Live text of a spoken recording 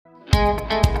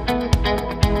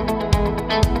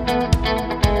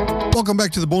Welcome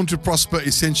back to the Born to Prosper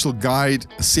Essential Guide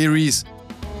series,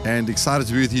 and excited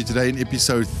to be with you today in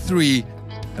episode 3.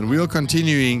 And we are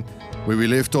continuing where we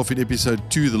left off in episode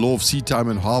 2, the law of seedtime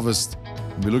and harvest.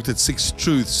 And we looked at 6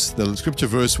 truths. The scripture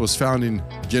verse was found in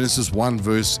Genesis 1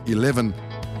 verse 11.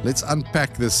 Let's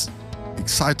unpack this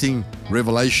exciting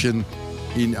revelation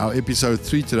in our episode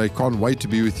 3 today. Can't wait to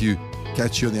be with you.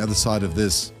 Catch you on the other side of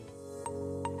this.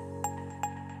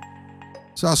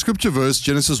 So our scripture verse,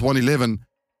 Genesis 1:11,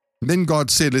 then God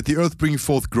said, "Let the earth bring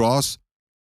forth grass,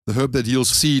 the herb that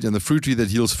yields seed, and the fruit tree that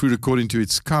yields fruit according to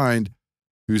its kind,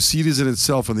 whose seed is in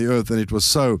itself on the earth," and it was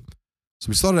so. So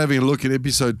we started having a look in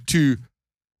episode 2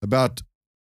 about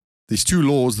these 2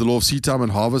 laws, the law of seedtime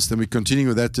and harvest, and we're continuing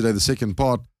with that today, the second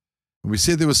part. And we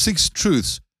said there were 6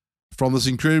 truths from this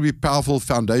incredibly powerful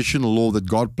foundational law that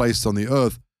God placed on the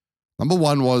earth. Number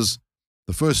 1 was,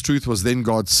 the first truth was, then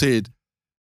God said.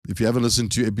 If you haven't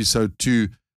listened to episode 2,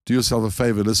 do yourself a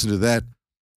favor, listen to that.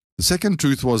 The second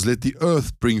truth was, let the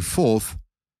earth bring forth.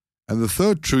 And the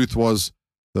third truth was,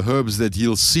 the herbs that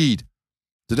yield seed.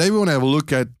 Today we want to have a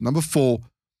look at number 4,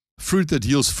 fruit that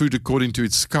yields fruit according to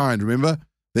its kind. Remember,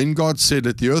 then God said,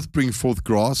 let the earth bring forth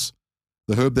grass,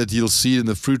 the herb that yields seed, and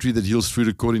the fruit tree that yields fruit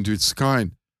according to its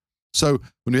kind. So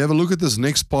when we have a look at this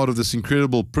next part of this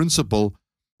incredible principle,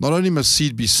 not only must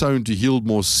seed be sown to yield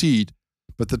more seed,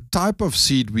 but the type of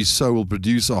seed we sow will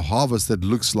produce a harvest that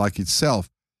looks like itself.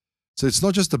 So it's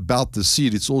not just about the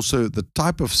seed, it's also the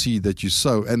type of seed that you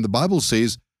sow. And the Bible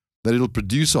says that it'll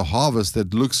produce a harvest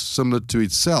that looks similar to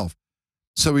itself.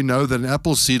 So we know that an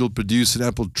apple seed will produce an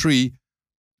apple tree,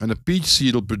 and a peach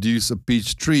seed will produce a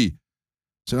peach tree.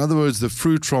 So in other words, the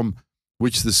fruit from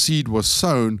which the seed was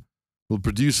sown will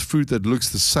produce fruit that looks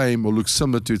the same or looks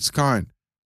similar to its kind.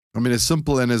 I mean, as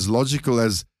simple and as logical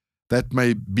as that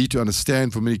may be to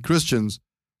understand for many Christians,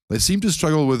 they seem to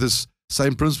struggle with this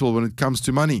same principle when it comes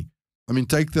to money. I mean,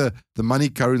 take the money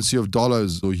currency of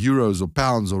dollars or euros or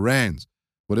pounds or rands,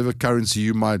 whatever currency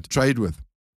you might trade with.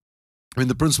 I mean,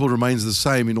 the principle remains the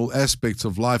same in all aspects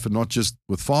of life and not just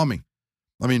with farming.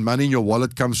 I mean, money in your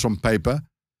wallet comes from paper,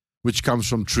 which comes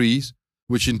from trees,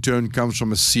 which in turn comes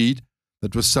from a seed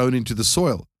that was sown into the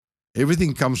soil.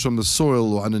 Everything comes from the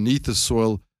soil or underneath the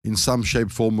soil in some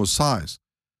shape, form, or size.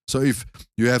 So if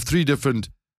you have 3 different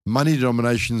money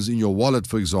denominations in your wallet,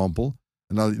 for example,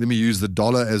 and let me use the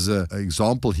dollar as an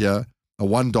example here, a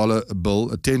 $1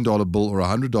 bill, a $10 bill, or a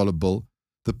 $100 bill,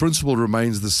 the principle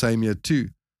remains the same here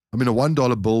too. I mean, a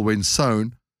 $1 bill, when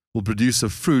sown, will produce a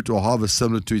fruit or harvest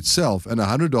similar to itself, and a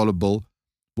 $100 bill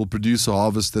will produce a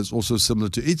harvest that's also similar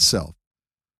to itself.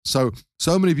 So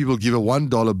many people give a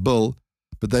 $1 bill,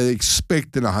 but they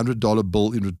expect a $100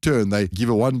 bill in return. They give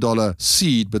a $1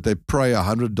 seed, but they pray a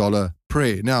 $100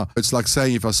 prayer. Now, it's like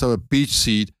saying if I sow a peach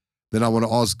seed, then I want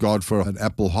to ask God for an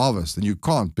apple harvest. And you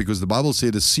can't, because the Bible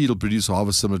said a seed will produce a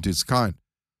harvest similar to its kind.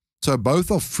 So both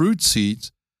are fruit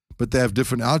seeds, but they have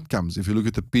different outcomes. If you look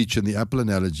at the peach and the apple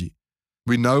analogy,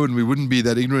 we know, and we wouldn't be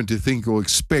that ignorant to think or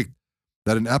expect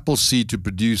that an apple seed to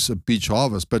produce a peach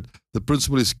harvest. But the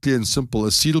principle is clear and simple.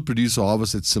 A seed will produce a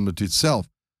harvest that's similar to itself.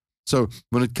 So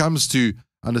when it comes to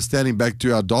understanding back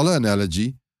to our dollar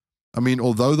analogy, I mean,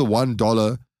 although the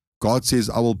 $1, God says,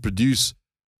 I will produce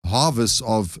harvests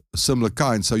of similar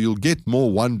kind, so you'll get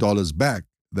more $1 back.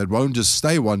 That won't just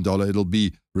stay $1, it'll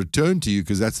be returned to you,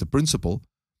 because that's the principle.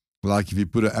 Like if you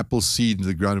put an apple seed into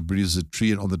the ground, it produces a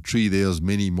tree, and on the tree there's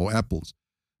many more apples.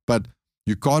 But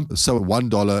you can't sow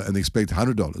 $1 and expect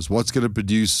 $100. What's going to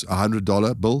produce a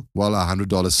 $100 bill? Well, a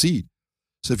 $100 seed.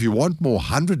 So if you want more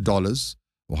 $100,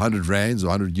 or 100 rands, or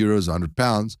 100 euros, or 100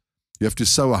 pounds, you have to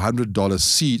sow a $100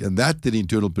 seed, and that then in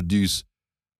turn will produce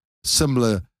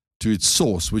similar to its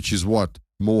source, which is what?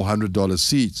 More $100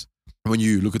 seeds. When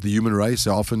you look at the human race,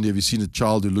 how often have you seen a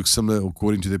child who looks similar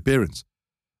according to their parents?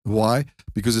 Why?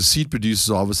 Because a seed produces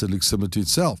a harvest that looks similar to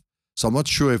itself. So I'm not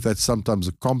sure if that's sometimes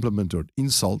a compliment or an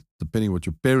insult, depending on what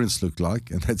your parents look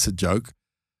like, and that's a joke.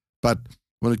 But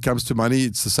when it comes to money,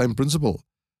 it's the same principle.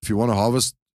 If you want to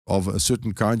harvest of a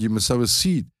certain kind, you must sow a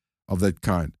seed of that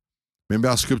kind. Remember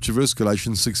our scripture verse,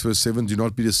 Galatians 6 verse 7, do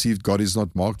not be deceived, God is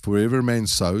not mocked, for wherever a man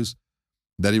sows,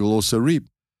 that he will also reap.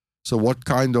 So what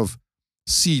kind of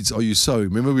seeds are you sowing?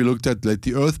 Remember we looked at let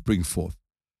the earth bring forth.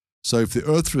 So if the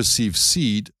earth receives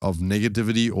seed of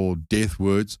negativity or death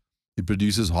words, it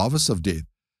produces harvests of death.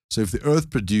 So if the earth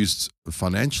produced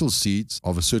financial seeds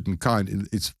of a certain kind,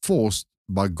 it's forced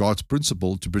by God's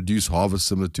principle to produce harvests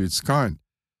similar to its kind.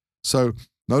 So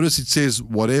notice it says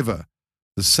whatever,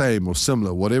 the same or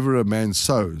similar, whatever a man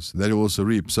sows, that he will also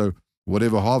reap. So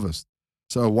whatever harvest.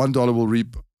 So a $1 will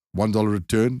reap $1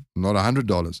 return, not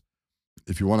 $100.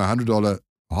 If you want a $100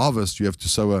 harvest, you have to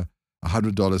sow a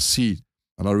 $100 seed.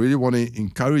 And I really want to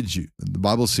encourage you. The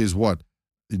Bible says what?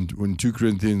 In 2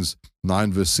 Corinthians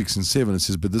 9, verse 6 and 7, it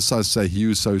says, "But this I say, he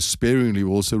who sows sparingly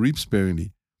will also reap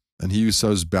sparingly, and he who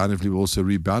sows bountifully will also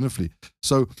reap bountifully."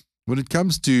 So when it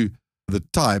comes to the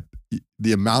type,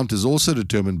 the amount is also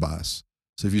determined by us.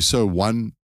 So if you sow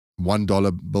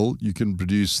 $1 bill, you can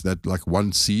produce that like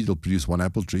one seed, it'll produce one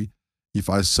apple tree. If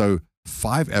I sow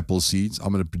 5 apple seeds,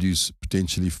 I'm going to produce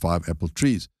potentially 5 apple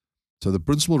trees. So the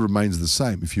principle remains the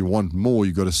same. If you want more,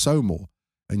 you've got to sow more.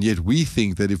 And yet we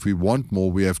think that if we want more,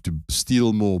 we have to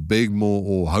steal more, beg more,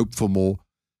 or hope for more.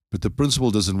 But the principle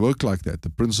doesn't work like that. The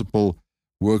principle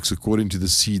works according to the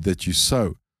seed that you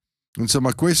sow. And so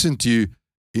my question to you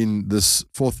in this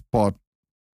fourth part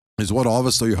is, what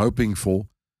harvest are you hoping for?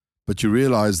 But you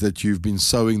realize that you've been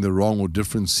sowing the wrong or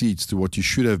different seeds to what you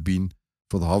should have been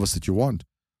for the harvest that you want.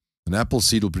 An apple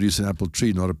seed will produce an apple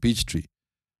tree, not a peach tree.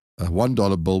 A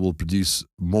 $1 bill will produce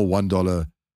more $1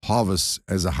 harvests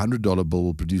as a $100 bill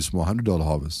will produce more $100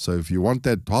 harvests. So if you want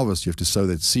that harvest, you have to sow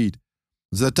that seed.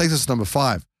 So that takes us to number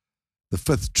 5, the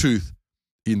fifth truth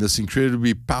in this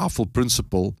incredibly powerful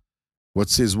principle. What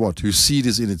says what? Whose seed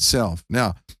is in itself.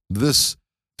 Now, this,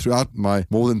 throughout my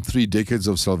more than 3 decades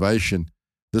of salvation,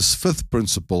 this fifth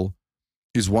principle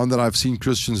is one that I've seen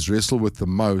Christians wrestle with the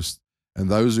most, and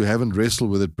those who haven't wrestled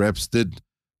with it perhaps did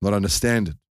not understand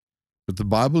it. But the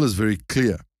Bible is very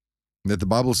clear that the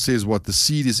Bible says what? The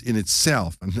seed is in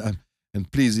itself.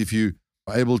 And please, if you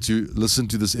are able to listen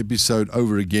to this episode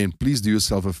over again, please do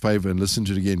yourself a favor and listen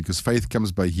to it again, because faith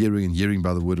comes by hearing, and hearing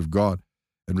by the word of God.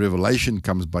 And revelation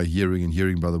comes by hearing, and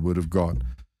hearing by the word of God.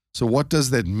 So what does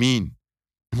that mean?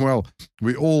 Well,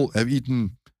 we all have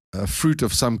eaten fruit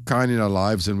of some kind in our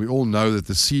lives, and we all know that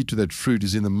the seed to that fruit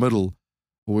is in the middle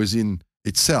or is in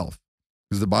itself.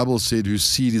 Because the Bible said whose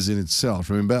seed is in itself.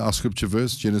 Remember our scripture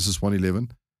verse, Genesis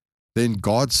 1:11? Then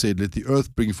God said, "Let the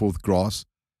earth bring forth grass,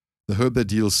 the herb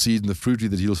that yields seed, and the fruit tree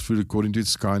that yields fruit according to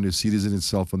its kind, whose seed is in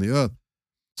itself on the earth."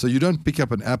 So you don't pick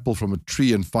up an apple from a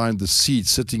tree and find the seed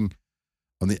sitting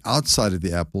on the outside of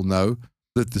the apple. No,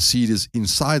 that the seed is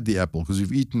inside the apple, because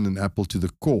you've eaten an apple to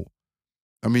the core.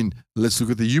 I mean, let's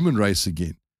look at the human race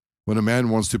again. When a man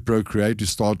wants to procreate, to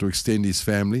start to extend his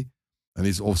family and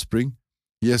his offspring,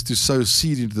 he has to sow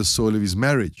seed into the soil of his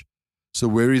marriage. So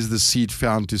where is the seed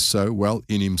found to sow? Well,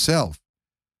 in himself.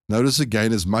 Notice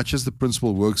again, as much as the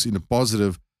principle works in a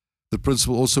positive, the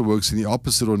principle also works in the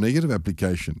opposite or negative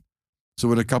application. So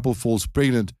when a couple falls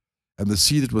pregnant and the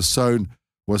seed that was sown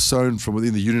from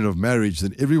within the union of marriage,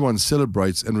 then everyone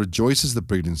celebrates and rejoices the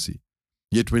pregnancy.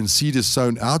 Yet when seed is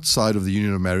sown outside of the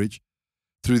union of marriage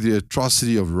through the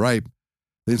atrocity of rape,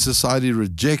 then society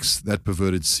rejects that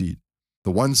perverted seed.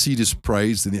 The one seed is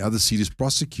praised and the other seed is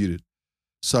prosecuted.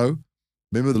 So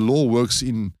remember, the law works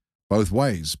in both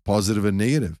ways, positive and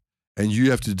negative, and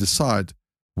you have to decide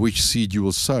which seed you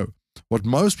will sow. What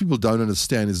most people don't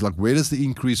understand is, like, where does the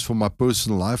increase for my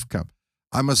personal life come?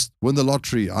 I must win the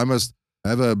lottery. I must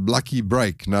have a lucky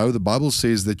break. No, the Bible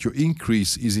says that your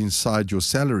increase is inside your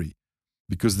salary,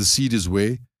 because the seed is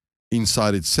where?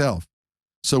 Inside itself.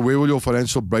 So where will your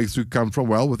financial breakthrough come from?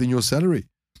 Well, within your salary.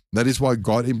 That is why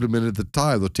God implemented the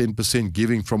tithe, or 10%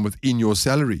 giving from within your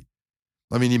salary.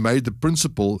 I mean, he made the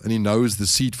principle, and he knows the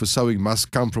seed for sowing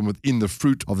must come from within the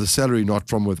fruit of the salary, not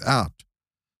from without.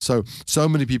 So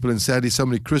many people, and sadly, so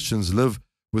many Christians live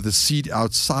with a seed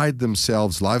outside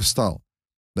themselves lifestyle.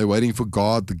 They're waiting for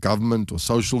God, the government, or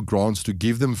social grants to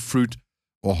give them fruit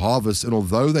or harvest. And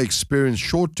although they experience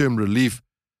short-term relief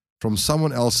from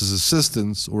someone else's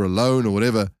assistance or a loan or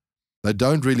whatever, they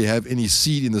don't really have any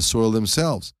seed in the soil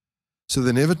themselves. So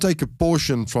they never take a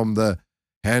portion from the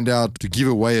handout to give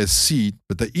away a seed,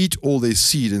 but they eat all their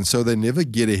seed, and so they never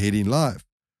get ahead in life.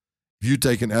 If you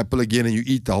take an apple again and you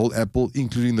eat the whole apple,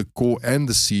 including the core and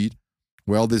the seed,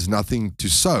 well, there's nothing to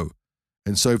sow.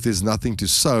 And so if there's nothing to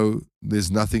sow,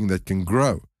 there's nothing that can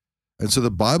grow. And so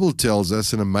the Bible tells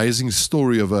us an amazing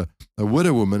story of a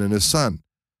widow woman and her son.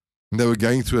 And they were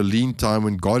going through a lean time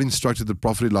when God instructed the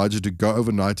prophet Elijah to go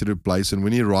overnight at her place. And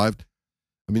when he arrived,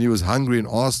 he was hungry and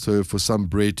asked her for some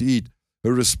bread to eat.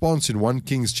 Her response in 1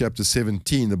 Kings chapter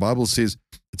 17, the Bible says,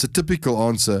 it's a typical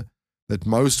answer that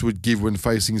most would give when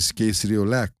facing scarcity or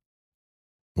lack.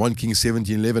 1 Kings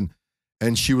 17:11,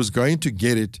 and she was going to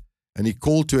get it, and he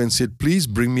called to her and said, "Please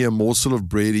bring me a morsel of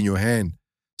bread in your hand."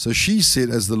 So she said,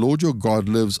 "As the Lord your God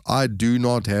lives, I do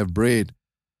not have bread,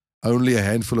 only a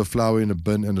handful of flour in a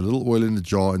bin and a little oil in a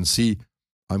jar, and see,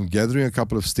 I'm gathering a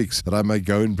couple of sticks that I may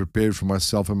go and prepare it for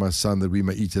myself and my son, that we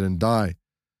may eat it and die."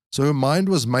 So her mind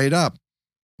was made up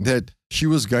that she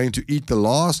was going to eat the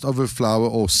last of her flour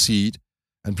or seed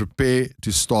and prepare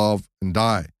to starve and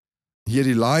die. Here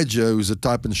Elijah, who's a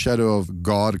type and shadow of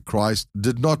God, Christ,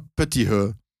 did not pity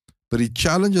her, but he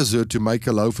challenges her to make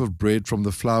a loaf of bread from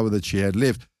the flour that she had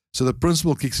left. So the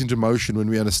principle kicks into motion when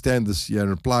we understand this here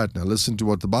and apply it. Now listen to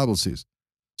what the Bible says.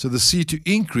 So the seed to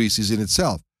increase is in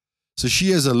itself. So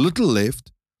she has a little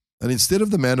left, and instead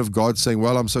of the man of God saying,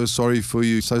 well, I'm so sorry for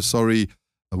you, so sorry,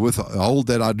 withhold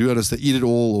that, I do understand, eat it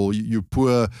all, or you're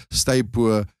poor, stay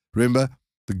poor. Remember,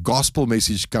 the gospel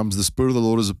message comes, the Spirit of the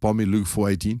Lord is upon me, Luke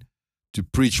 4:18, to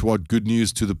preach what? Good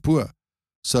news to the poor.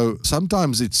 So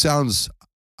sometimes it sounds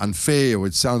unfair or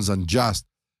it sounds unjust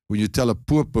when you tell a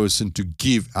poor person to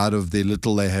give out of their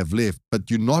little they have left, but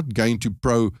you're not going to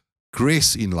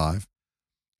progress in life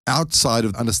outside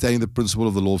of understanding the principle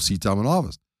of the law of seed time and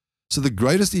harvest. So the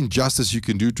greatest injustice you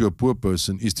can do to a poor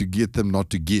person is to get them not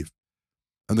to give.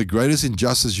 And the greatest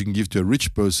injustice you can give to a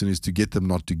rich person is to get them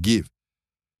not to give.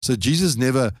 So Jesus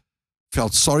never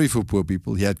felt sorry for poor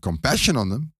people. He had compassion on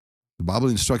them. The Bible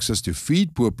instructs us to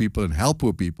feed poor people and help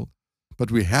poor people. But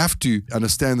we have to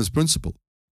understand this principle,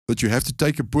 that you have to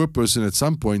take a poor person at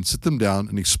some point, sit them down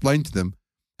and explain to them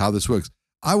how this works.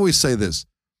 I always say this,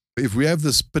 if we have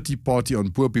this pity party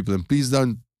on poor people, and please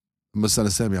don't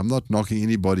misunderstand me, I'm not knocking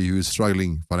anybody who is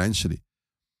struggling financially,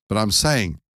 but I'm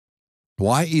saying,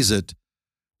 why is it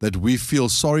that we feel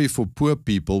sorry for poor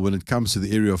people when it comes to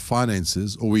the area of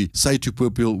finances, or we say to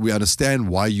poor people, we understand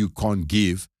why you can't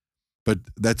give, but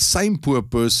that same poor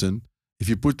person, if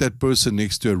you put that person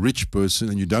next to a rich person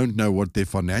and you don't know what their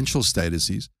financial status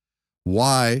is,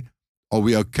 why are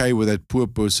we okay with that poor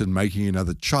person making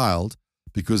another child?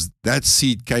 Because that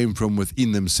seed came from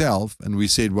within themselves, and we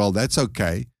said, well, that's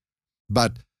okay.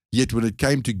 But yet when it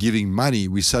came to giving money,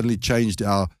 we suddenly changed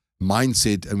our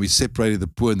mindset and we separated the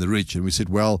poor and the rich. And we said,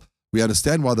 well, we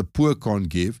understand why the poor can't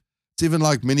give. It's even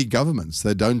like many governments.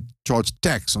 They don't charge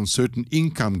tax on certain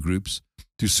income groups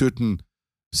to certain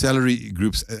salary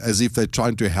groups as if they're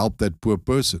trying to help that poor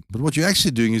person. But what you're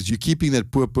actually doing is you're keeping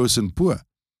that poor person poor,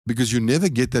 because you never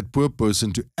get that poor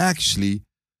person to actually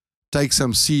take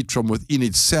some seed from within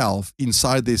itself,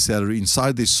 inside their salary,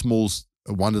 inside their small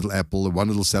one little apple, the one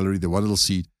little salary, the one little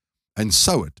seed, and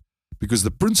sow it, because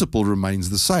the principle remains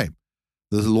the same.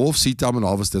 The law of seed time and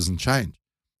harvest doesn't change.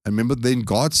 And remember, then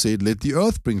God said, let the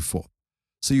earth bring forth.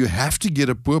 So you have to get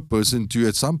a poor person to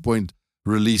at some point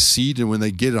release seed, and when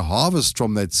they get a harvest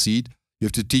from that seed, you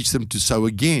have to teach them to sow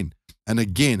again and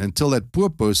again until that poor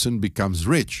person becomes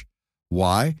rich.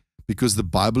 Why? Because the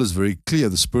Bible is very clear.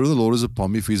 The Spirit of the Lord is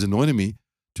upon me, for He's anointed me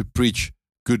to preach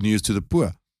good news to the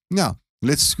poor. Now,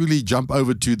 let's quickly jump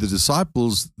over to the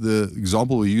disciples, the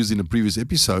example we used in a previous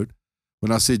episode,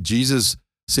 when I said Jesus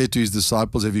said to His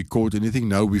disciples, have you caught anything?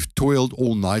 No, we've toiled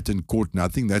all night and caught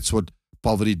nothing. That's what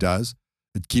poverty does.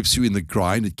 It keeps you in the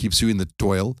grind, it keeps you in the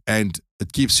toil, and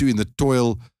it keeps you in the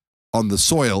toil on the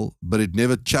soil, but it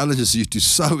never challenges you to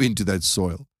sow into that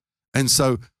soil. And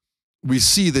so we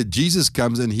see that Jesus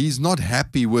comes and He's not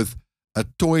happy with a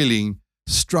toiling,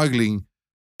 struggling,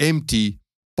 empty,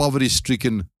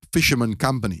 poverty-stricken fisherman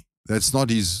company. That's not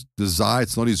His desire,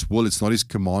 it's not His will, it's not His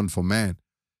command for man.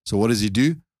 So what does He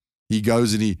do? He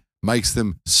goes and He makes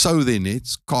them sow their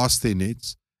nets, cast their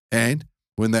nets, and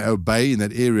when they obey in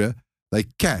that area, they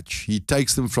catch. He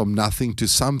takes them from nothing to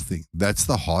something. That's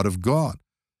the heart of God.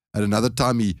 At another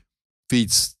time, He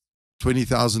feeds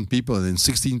 20,000 people and then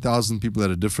 16,000 people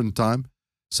at a different time.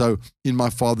 So in my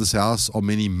Father's house are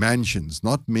many mansions,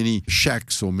 not many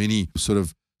shacks or many sort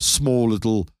of small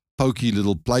little pokey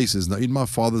little places. Now, in my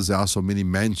Father's house are many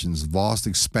mansions, vast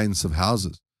expanse of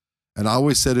houses. And I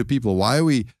always say to people, why are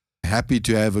we happy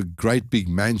to have a great big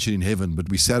mansion in heaven, but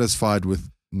we're satisfied with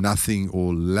nothing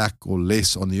or lack or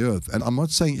less on the earth? And I'm not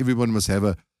saying everyone must have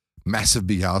a massive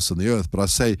big house on the earth, but I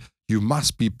say you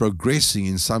must be progressing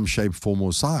in some shape, form,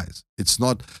 or size. It's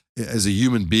not, as a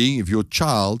human being, if your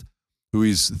child who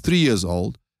is 3 years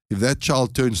old, if that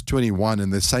child turns 21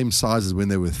 and the same size as when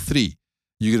they were 3,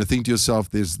 you're going to think to yourself,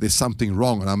 there's something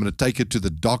wrong, and I'm going to take it to the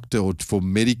doctor or for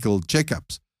medical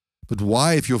checkups. But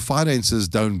why, if your finances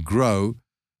don't grow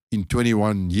in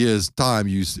 21 years' time,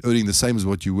 you're earning the same as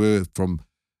what you were from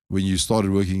when you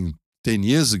started working 10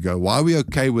 years ago? Why are we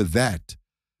okay with that,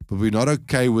 but we're not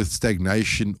okay with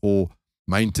stagnation or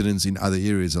maintenance in other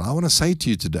areas? And I want to say to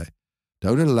you today,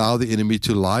 don't allow the enemy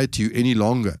to lie to you any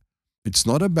longer. It's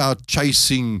not about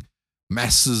chasing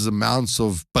massive amounts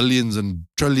of billions and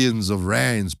trillions of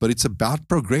rands, but it's about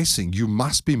progressing. You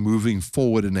must be moving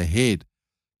forward and ahead,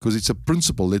 because it's a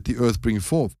principle, let the earth bring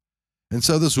forth. And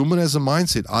so this woman has a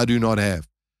mindset I do not have.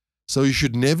 So you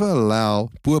should never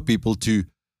allow poor people to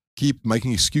keep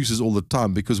making excuses all the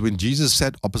time, because when Jesus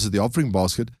sat opposite the offering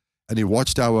basket and He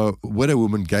watched how a widow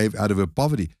woman gave out of her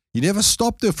poverty, He never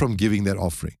stopped her from giving that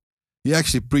offering. He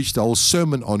actually preached a whole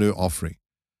sermon on her offering.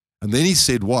 And then he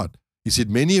said what? He said,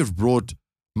 many have brought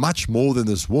much more than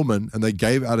this woman, and they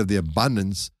gave out of their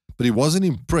abundance, but he wasn't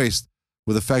impressed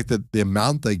with the fact that the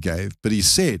amount they gave, but he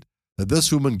said that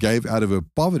this woman gave out of her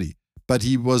poverty, but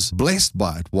he was blessed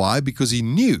by it. Why? Because he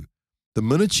knew the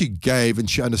minute she gave and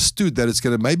she understood that it's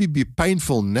going to maybe be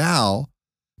painful now,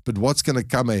 but what's going to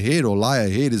come ahead or lie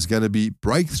ahead is going to be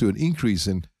breakthrough and increase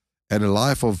and a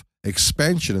life of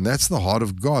expansion. And that's the heart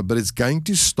of God, but it's going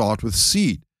to start with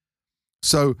seed.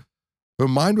 So her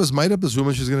mind was made up, this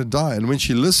woman, she's going to die. And when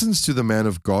she listens to the man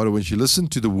of God, or when she listens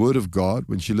to the word of God,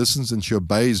 when she listens and she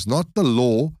obeys not the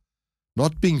law,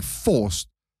 not being forced,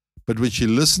 but when she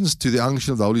listens to the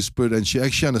unction of the Holy Spirit and she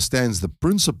actually understands the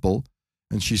principle,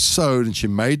 and she sowed and she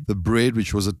made the bread,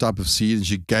 which was a type of seed, and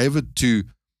she gave it to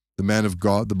the man of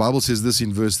God. The Bible says this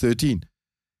in verse 13.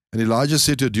 And Elijah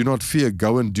said to her, do not fear,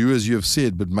 go and do as you have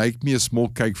said, but make me a small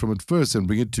cake from it first and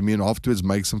bring it to me, and afterwards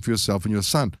make some for yourself and your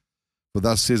son. For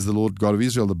thus says the Lord God of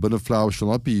Israel, the bin of flour shall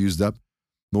not be used up,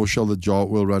 nor shall the jar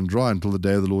of oil run dry until the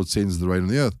day of the Lord sends the rain on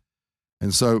the earth.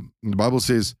 And so the Bible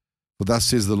says, for thus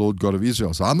says the Lord God of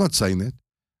Israel. So I'm not saying that.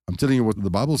 I'm telling you what the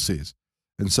Bible says.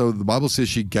 And so the Bible says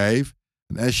she gave,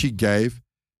 and as she gave,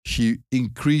 she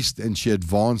increased and she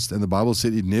advanced, and the Bible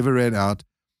said it never ran out,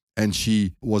 and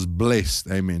she was blessed.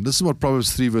 Amen. This is what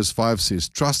Proverbs 3 verse 5 says.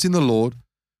 Trust in the Lord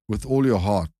with all your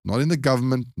heart, not in the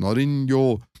government, not in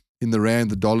the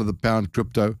rand, the dollar, the pound,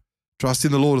 crypto. Trust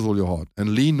in the Lord with all your heart,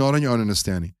 and lean not on your own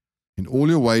understanding. In all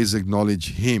your ways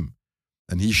acknowledge him,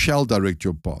 and he shall direct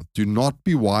your path. Do not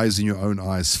be wise in your own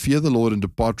eyes. Fear the Lord and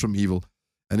depart from evil,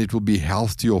 and it will be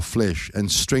health to your flesh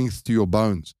and strength to your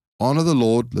bones. Honor the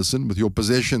Lord, listen, with your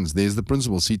possessions. There's the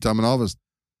principle, seedtime and harvest,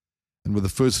 and with the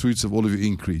first fruits of all of your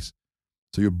increase.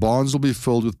 So your barns will be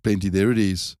filled with plenty. There it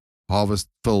is, harvest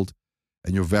filled,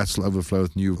 and your vats will overflow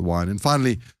with new wine. And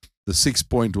finally, the sixth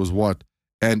point was what?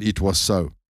 And it was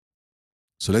so.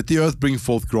 So let the earth bring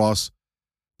forth grass,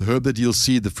 the herb that yields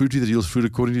seed, the fruit tree that yields fruit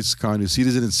according to its kind, whose seed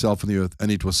is in itself in the earth.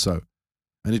 And it was so.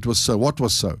 And it was so. What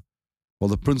was so? Well,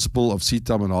 the principle of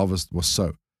seedtime and harvest was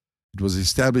so. It was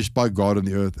established by God on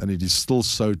the earth, and it is still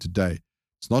so today.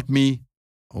 It's not me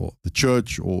or the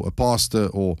church or a pastor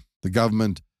or the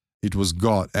government. It was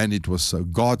God, and it was so.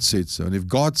 God said so. And if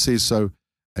God says so,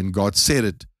 and God said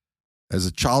it, as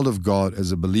a child of God,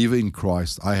 as a believer in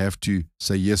Christ, I have to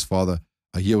say, yes, Father,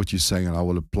 I hear what you're saying, and I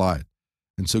will apply it.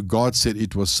 And so God said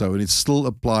it was so, and it still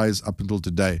applies up until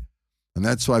today. And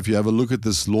that's why if you have a look at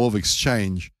this law of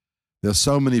exchange, there are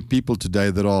so many people today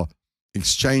that are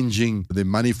exchanging their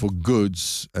money for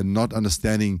goods and not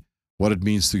understanding what it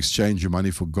means to exchange your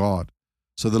money for God.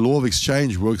 So the law of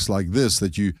exchange works like this,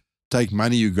 that you take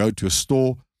money, you go to a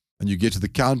store, and you get to the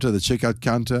counter, the checkout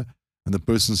counter, and the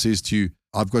person says to you,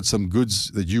 I've got some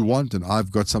goods that you want, and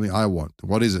I've got something I want.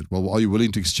 What is it? Well, are you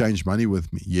willing to exchange money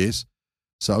with me? Yes.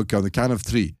 So, okay, on the count of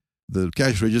three, the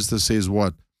cash register says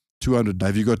what? 200.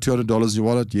 Have you got $200 in your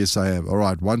wallet? Yes, I have. All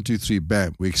right, 1, 2, 3,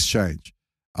 bam, we exchange.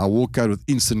 I walk out with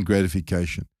instant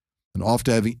gratification. And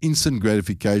after having instant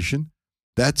gratification,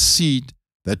 that seed,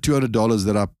 that $200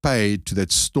 that I paid to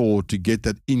that store to get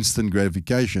that instant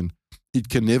gratification, it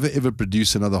can never ever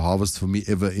produce another harvest for me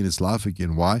ever in its life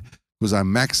again. Why? Because I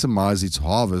maximize its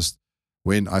harvest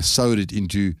when I sowed it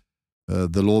into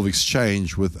the law of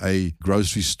exchange with a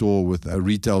grocery store, with a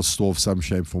retail store of some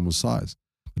shape, form, or size.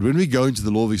 But when we go into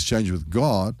the law of exchange with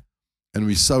God, and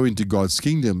we sow into God's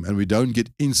kingdom, and we don't get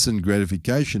instant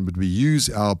gratification, but we use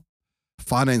our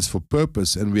finance for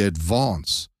purpose, and we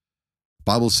advance. The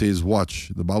Bible says,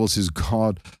 watch, the Bible says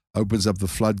God opens up the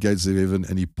floodgates of heaven,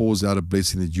 and he pours out a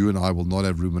blessing that you and I will not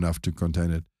have room enough to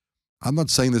contain it. I'm not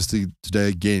saying this today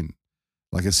again.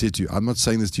 Like I said to you, I'm not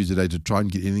saying this to you today to try and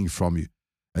get anything from you.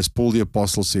 As Paul the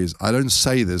Apostle says, I don't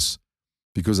say this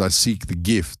because I seek the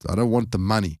gift. I don't want the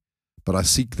money, but I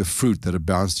seek the fruit that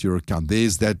abounds to your account.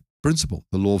 There's that principle,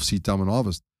 the law of seedtime and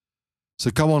harvest.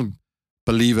 So come on,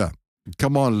 believer.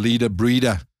 Come on, leader,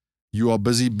 breeder. You are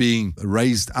busy being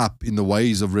raised up in the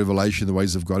ways of revelation, the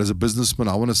ways of God. As a businessman,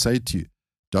 I want to say to you,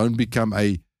 don't become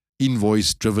a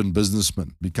invoice-driven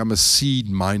businessman. Become a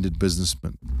seed-minded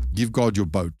businessman. Give God your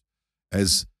boat.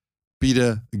 As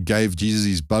Peter gave Jesus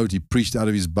his boat, he preached out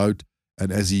of his boat,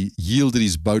 and as he yielded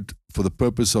his boat for the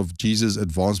purpose of Jesus'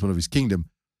 advancement of his kingdom,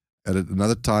 at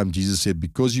another time, Jesus said,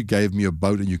 because you gave me a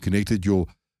boat and you connected your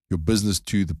business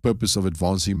to the purpose of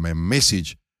advancing my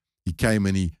message, he came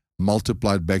and he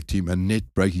multiplied back to him a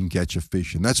net-breaking catch of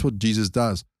fish. And that's what Jesus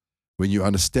does. When you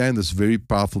understand this very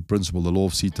powerful principle, the law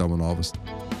of seedtime and harvest.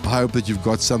 I hope that you've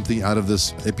got something out of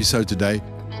this episode today.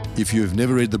 If you have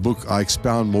never read the book, I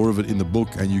expound more of it in the book,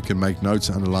 and you can make notes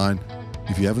and underline.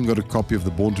 If you haven't got a copy of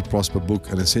the Born to Prosper book,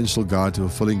 an essential guide to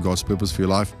fulfilling God's purpose for your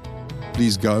life,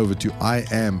 please go over to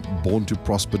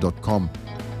iamborntoprosper.com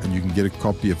and you can get a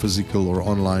copy, a physical or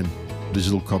online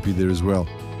digital copy there as well.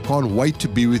 Can't wait to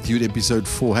be with you at episode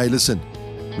 4. Hey, listen,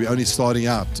 we're only starting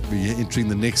out. We're entering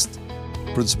the next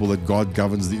principle that God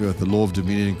governs the earth, the law of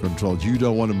dominion and control. You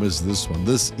don't want to miss this one.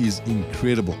 This is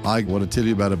incredible. I want to tell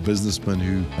you about a businessman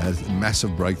who had a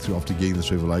massive breakthrough after getting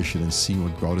this revelation and seeing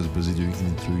what God is busy doing in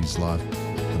and through his life.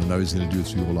 And I know he's going to do it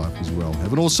through your life as well.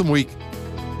 Have an awesome week.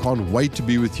 Can't wait to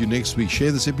be with you next week.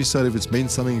 Share this episode if it's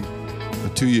meant something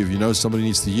to you. If you know somebody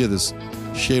needs to hear this,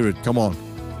 share it. Come on.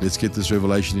 Let's get this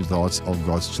revelation into the hearts of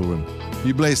God's children.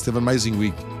 Be blessed. Have an amazing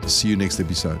week. See you next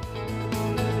episode.